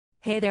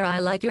Hey there, I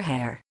like your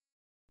hair.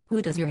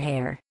 Who does your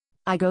hair?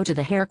 I go to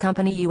the Hair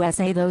Company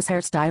USA. Those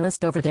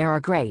hairstylists over there are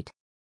great.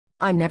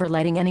 I'm never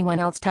letting anyone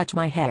else touch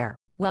my hair.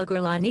 Well,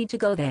 girl, I need to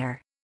go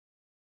there.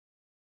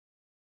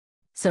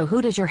 So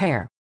who does your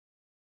hair?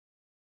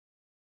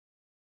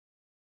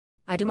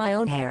 I do my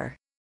own hair.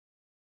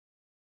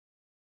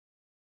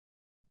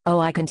 Oh,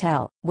 I can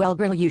tell. Well,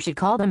 girl, you should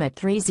call them at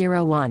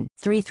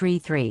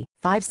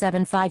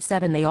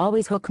 301-333-5757. They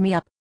always hook me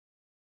up.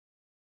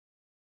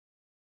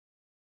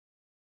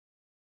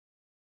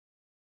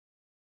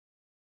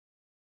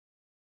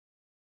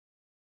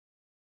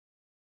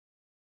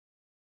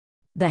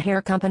 The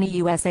Hair Company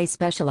USA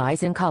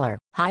specialize in color,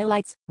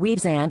 highlights,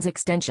 weaves and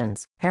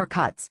extensions,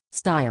 haircuts,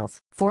 styles,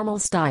 formal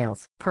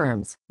styles,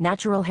 perms,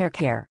 natural hair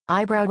care,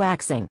 eyebrow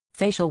waxing,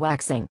 facial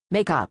waxing,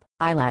 makeup,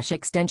 eyelash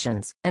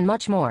extensions, and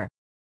much more.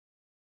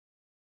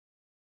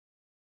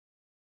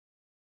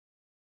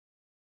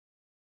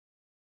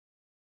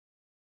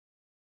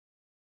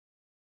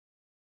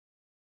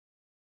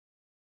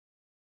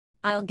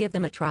 I'll give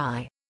them a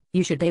try.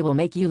 You should. They will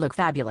make you look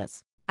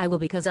fabulous. I will,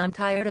 because I'm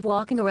tired of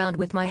walking around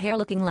with my hair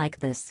looking like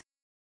this.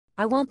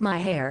 I want my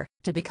hair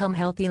to become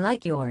healthy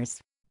like yours.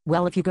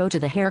 Well, if you go to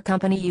the Hair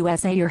Company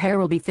USA, your hair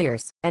will be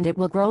fierce, and it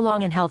will grow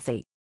long and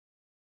healthy.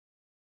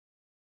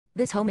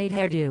 This homemade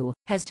hairdo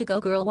has to go,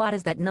 girl. What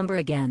is that number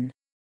again?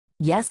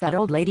 Yes, that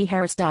old lady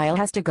hairstyle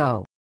has to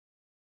go.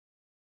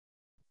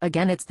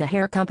 Again, it's the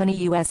Hair Company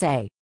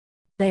USA.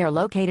 They are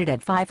located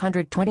at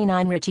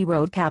 529 Ritchie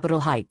Road, Capitol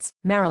Heights,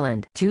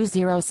 Maryland,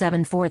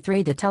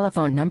 20743. The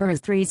telephone number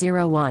is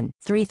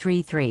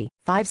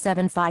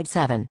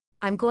 301-333-5757.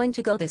 I'm going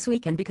to go this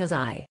weekend because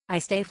I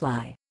stay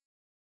fly.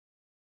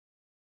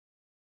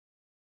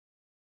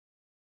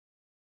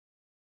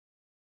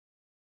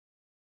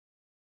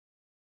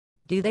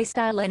 Do they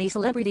style any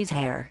celebrities'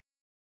 hair?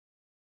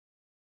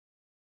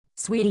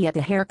 Sweetie, at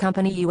the Hair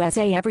Company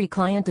USA, every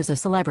client is a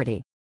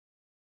celebrity.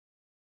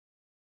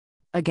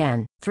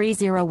 Again,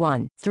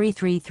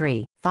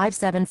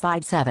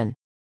 301-333-5757.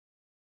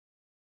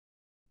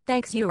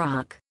 Thanks, you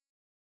rock.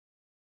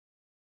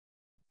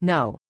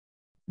 No.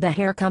 The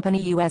Hair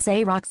Company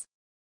USA rocks.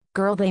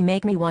 Girl, they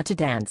make me want to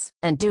dance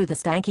and do the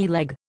stanky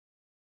leg.